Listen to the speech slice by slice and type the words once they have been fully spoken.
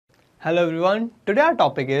Hello everyone, today our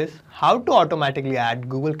topic is how to automatically add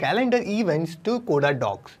Google Calendar events to Coda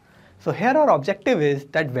Docs. So here our objective is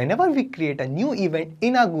that whenever we create a new event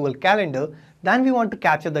in our Google Calendar, then we want to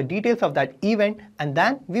capture the details of that event and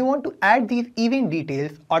then we want to add these event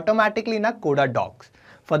details automatically in our Coda Docs.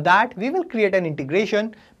 For that, we will create an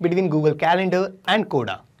integration between Google Calendar and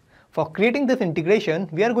Coda. For creating this integration,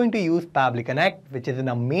 we are going to use Pabbly Connect, which is an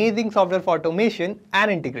amazing software for automation and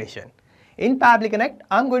integration. In Pabbly Connect,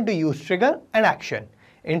 I'm going to use Trigger and Action.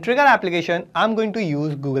 In Trigger application, I'm going to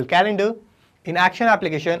use Google Calendar. In Action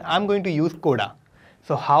application, I'm going to use Coda.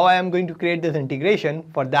 So how I am going to create this integration?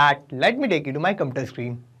 For that, let me take you to my computer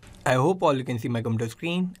screen. I hope all you can see my computer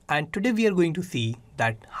screen, and today we are going to see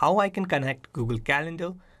that how I can connect Google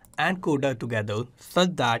Calendar and Coda together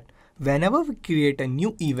such that whenever we create a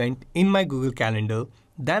new event in my Google Calendar,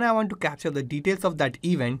 then I want to capture the details of that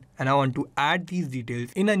event and I want to add these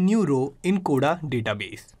details in a new row in Coda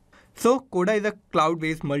database. So Coda is a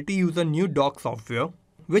cloud-based multi-user new doc software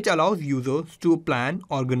which allows users to plan,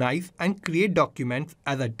 organize and create documents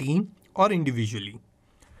as a team or individually.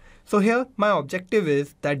 So here my objective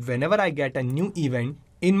is that whenever I get a new event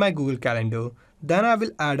in my Google Calendar, then I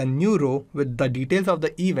will add a new row with the details of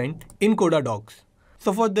the event in Coda Docs.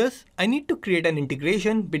 So for this, I need to create an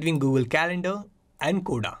integration between Google Calendar and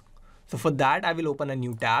Coda. So for that, I will open a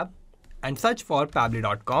new tab and search for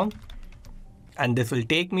pabbly.com, and this will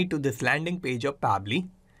take me to this landing page of Pabbly.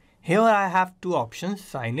 Here I have two options,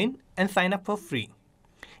 sign in and sign up for free.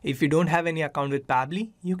 If you don't have any account with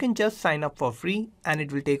Pabbly, you can just sign up for free and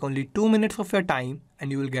it will take only 2 minutes of your time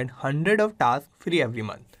and you will get 100 of tasks free every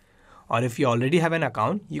month. Or if you already have an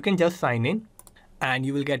account, you can just sign in and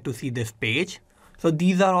you will get to see this page. So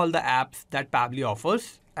these are all the apps that Pabbly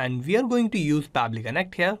offers. And we are going to use Pabbly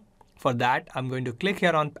Connect here. For that, I'm going to click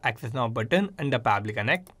here on Access Now button under Pabbly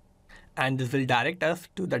Connect. And this will direct us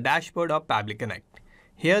to the dashboard of Pabbly Connect.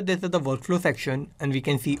 Here, this is the workflow section and we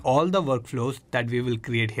can see all the workflows that we will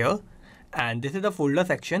create here. And this is the folder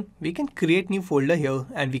section. We can create new folder here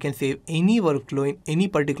and we can save any workflow in any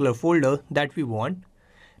particular folder that we want.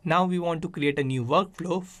 Now we want to create a new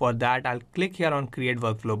workflow. For that, I'll click here on Create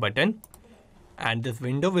Workflow button. And this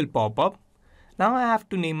window will pop up. Now I have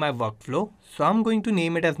to name my workflow, so I'm going to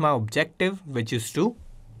name it as my objective, which is to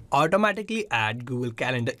automatically add Google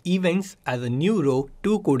Calendar events as a new row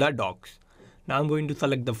to Coda Docs. Now I'm going to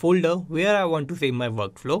select the folder where I want to save my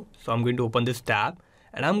workflow. So I'm going to open this tab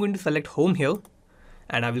and I'm going to select Home here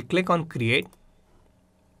and I will click on Create.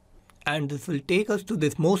 And this will take us to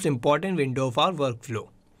this most important window of our workflow.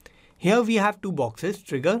 Here we have two boxes,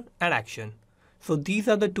 Trigger and Action. So these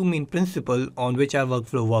are the two main principles on which our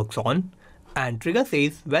workflow works on. And Trigger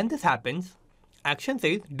says when this happens, Action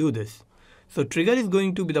says do this. So Trigger is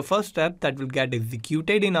going to be the first step that will get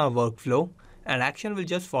executed in our workflow and Action will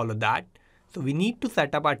just follow that. So we need to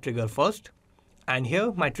set up our Trigger first. And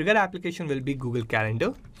here my Trigger application will be Google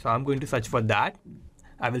Calendar. So I'm going to search for that.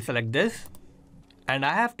 I will select this and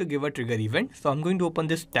I have to give a trigger event. So I'm going to open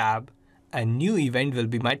this tab and new event will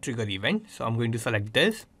be my trigger event. So I'm going to select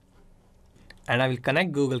this. And I will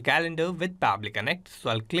connect Google Calendar with Pabbly Connect.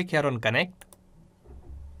 So I'll click here on Connect.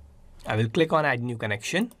 I will click on Add New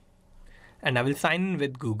Connection. And I will sign in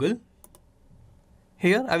with Google.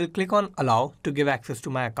 Here I will click on Allow to give access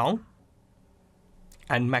to my account.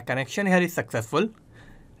 And my connection here is successful.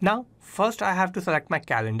 Now first I have to select my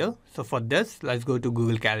calendar. So for this, let's go to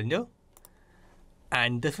Google Calendar.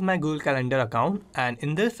 And this is my Google Calendar account. And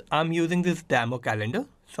in this, I'm using this demo calendar.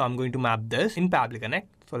 So I'm going to map this in Pabbly Connect.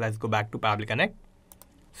 So let's go back to Pabbly Connect.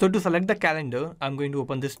 So to select the calendar, I'm going to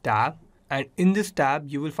open this tab. And in this tab,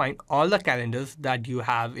 you will find all the calendars that you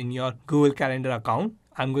have in your Google Calendar account.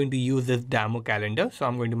 I'm going to use this demo calendar. So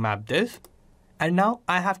I'm going to map this. And now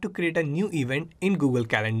I have to create a new event in Google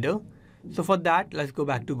Calendar. So for that, let's go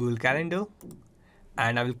back to Google Calendar.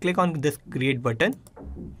 And I will click on this Create button.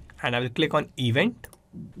 And I will click on Event.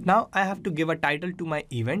 Now I have to give a title to my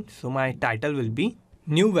event. So my title will be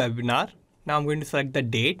New Webinar. Now I'm going to select the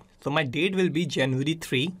date. So my date will be January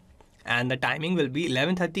 3 and the timing will be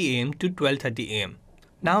 11:30 AM to 12:30 AM.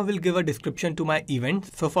 Now we'll give a description to my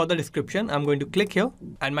event. So for the description, I'm going to click here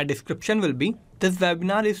and my description will be, this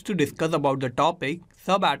webinar is to discuss about the topic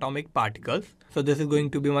subatomic particles. So this is going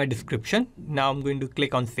to be my description. Now I'm going to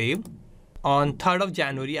click on Save. On 3rd of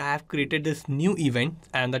January, I have created this new event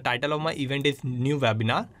and the title of my event is New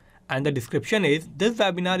Webinar. And the description is, this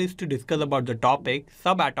webinar is to discuss about the topic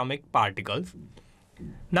subatomic particles.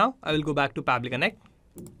 Now I will go back to Pabbly Connect.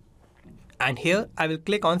 And here I will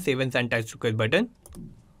click on Save and Send Test Request button.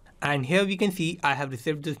 And here we can see I have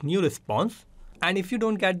received this new response. And if you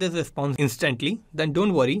don't get this response instantly, then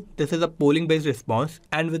don't worry, this is a polling based response,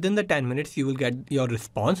 and within the 10 minutes you will get your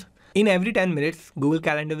response. In every 10 minutes, Google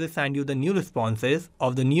Calendar will send you the new responses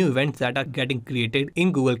of the new events that are getting created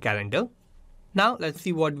in Google Calendar. Now let's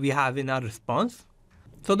see what we have in our response.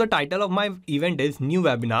 So the title of my event is New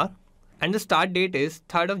Webinar, and the start date is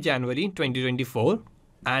 3rd of January 2024,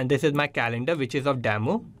 and this is my calendar which is of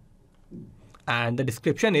demo. And the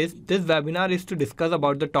description is, this webinar is to discuss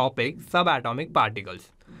about the topic subatomic particles.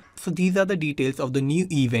 So these are the details of the new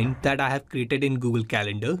event that I have created in Google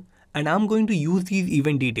Calendar, and I'm going to use these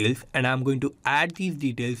event details and I'm going to add these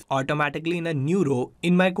details automatically in a new row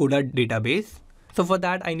in my Coda database. So for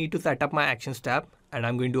that I need to set up my actions tab, and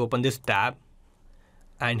I'm going to open this tab,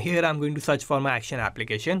 and here I'm going to search for my action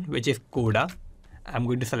application which is Coda. I'm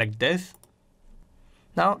going to select this.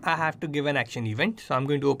 Now I have to give an action event, so I'm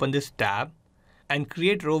going to open this tab, and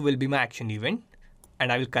create row will be my action event,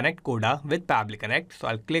 and I will connect Coda with Pabbly Connect. So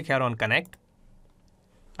I'll click here on connect.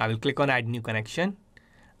 I will click on add new connection,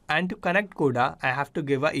 and to connect Coda I have to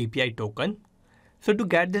give a API token. So to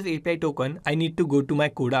get this API token I need to go to my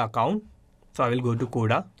Coda account. So I will go to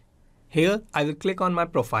Coda. Here I will click on my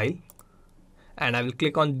profile, and I will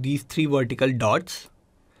click on these 3 vertical dots,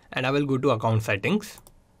 and I will go to account settings.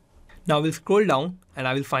 Now I will scroll down and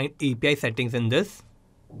I will find API settings in this.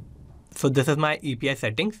 So this is my API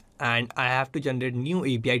settings, and I have to generate new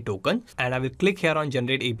API token, and I will click here on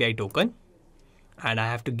generate API token, and I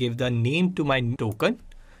have to give the name to my token.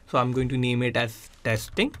 So I'm going to name it as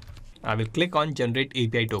testing. I will click on generate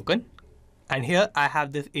API token, and here I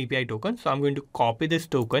have this API token. So I'm going to copy this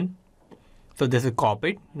token. So this is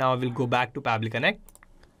copied. Now I will go back to Pabbly Connect,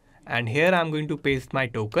 and here I'm going to paste my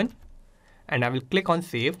token, and I will click on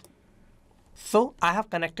save. So I have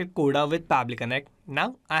connected Coda with Pabbly Connect.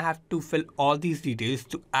 Now I have to fill all these details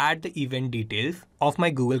to add the event details of my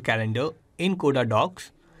Google Calendar in Coda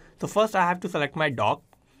Docs. So first I have to select my doc.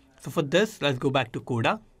 So for this, let's go back to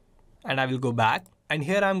Coda, and I will go back, and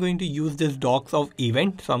here I'm going to use this docs of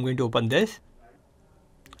event. So I'm going to open this,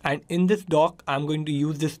 and in this doc I'm going to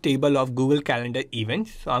use this table of Google Calendar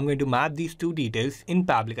events. So I'm going to map these 2 details in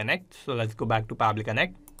Pabbly Connect. So let's go back to Pabbly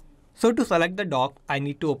Connect. So to select the doc I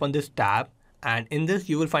need to open this tab, and in this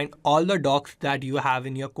you will find all the docs that you have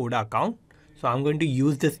in your Coda account. So I'm going to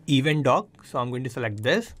use this event doc. So I'm going to select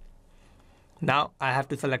this. Now I have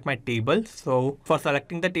to select my table. So for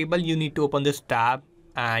selecting the table you need to open this tab,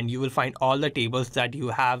 and you will find all the tables that you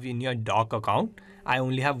have in your doc account. I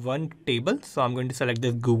only have one table, so I'm going to select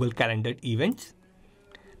this Google Calendar events.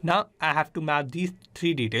 Now I have to map these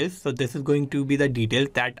 3 details. So this is going to be the details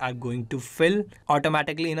that are going to fill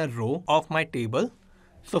automatically in a row of my table.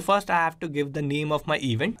 So first I have to give the name of my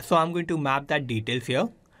event. So I'm going to map that details here.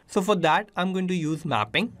 So for that I'm going to use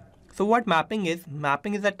mapping. So what mapping is?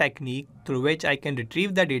 Mapping is a technique through which I can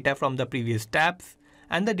retrieve the data from the previous steps,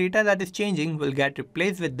 and the data that is changing will get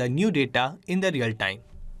replaced with the new data in the real time.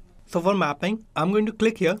 So for mapping, I'm going to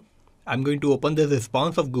click here. I'm going to open the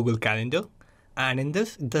response of Google Calendar, and in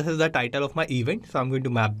this is the title of my event. So I'm going to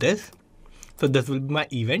map this. So this will be my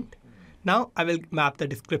event. Now I will map the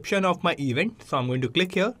description of my event. So I'm going to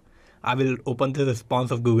click here. I will open the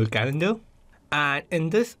response of Google Calendar, and in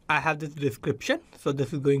this I have this description. So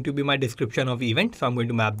this is going to be my description of event. So I'm going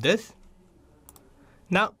to map this.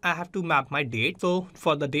 Now I have to map my date. So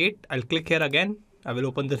for the date I'll click here again. I will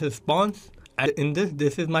open this response, and in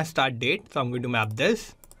this is my start date. So I'm going to map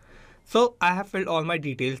this. So I have filled all my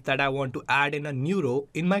details that I want to add in a new row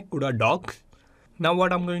in my Coda Docs. Now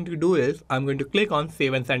what I'm going to do is I'm going to click on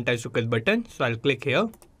save and send test request button. So I'll click here,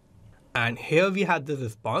 and here we have this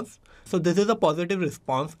response. So this is a positive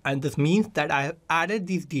response, and this means that I have added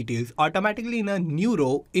these details automatically in a new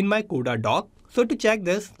row in my Coda Doc. So to check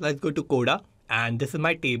this, let's go to Coda, and this is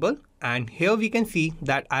my table, and here we can see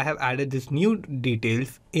that I have added this new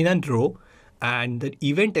details in a row, and the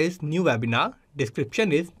event is new webinar.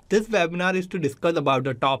 Description is, this webinar is to discuss about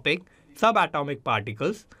the topic subatomic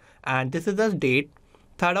particles, and this is the date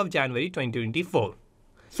 3rd of January 2024.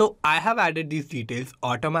 So I have added these details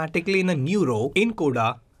automatically in a new row in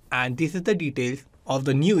Coda, and this is the details of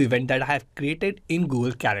the new event that I have created in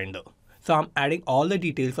Google Calendar. So I'm adding all the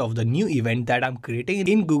details of the new event that I'm creating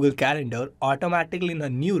in Google Calendar automatically in a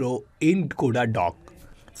new row in Coda Doc.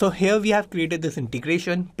 So here we have created this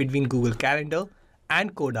integration between Google Calendar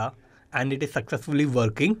and Coda, and it is successfully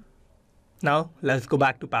working. Now let's go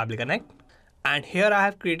back to Pabbly Connect, and here I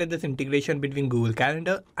have created this integration between Google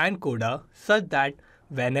Calendar and Coda such that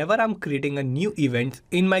whenever I'm creating a new event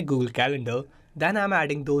in my Google Calendar, then I'm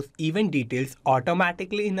adding those event details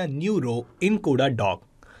automatically in a new row in Coda Doc.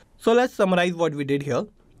 So let's summarize what we did here.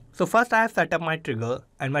 So first I have set up my trigger,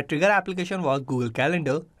 and my trigger application was Google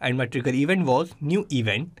Calendar, and my trigger event was new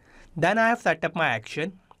event. Then I have set up my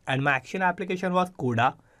action, and my action application was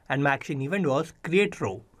Coda, and my action event was create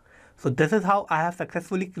row. So this is how I have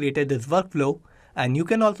successfully created this workflow, and you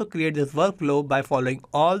can also create this workflow by following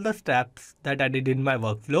all the steps that I did in my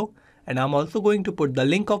workflow, and I'm also going to put the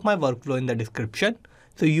link of my workflow in the description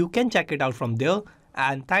so you can check it out from there.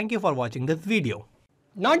 And thank you for watching this video.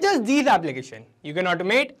 Not just these applications, you can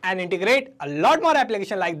automate and integrate a lot more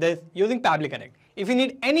applications like this using Pabbly Connect. If you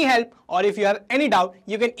need any help or if you have any doubt,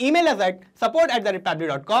 you can email us at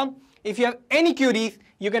support@pabbly.com. If you have any queries,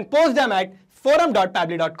 you can post them at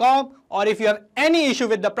forum.pabbly.com, or if you have any issue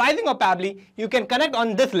with the pricing of Pabbly, you can connect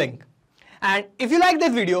on this link. And if you like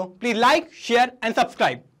this video, please like, share and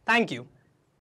subscribe. Thank you.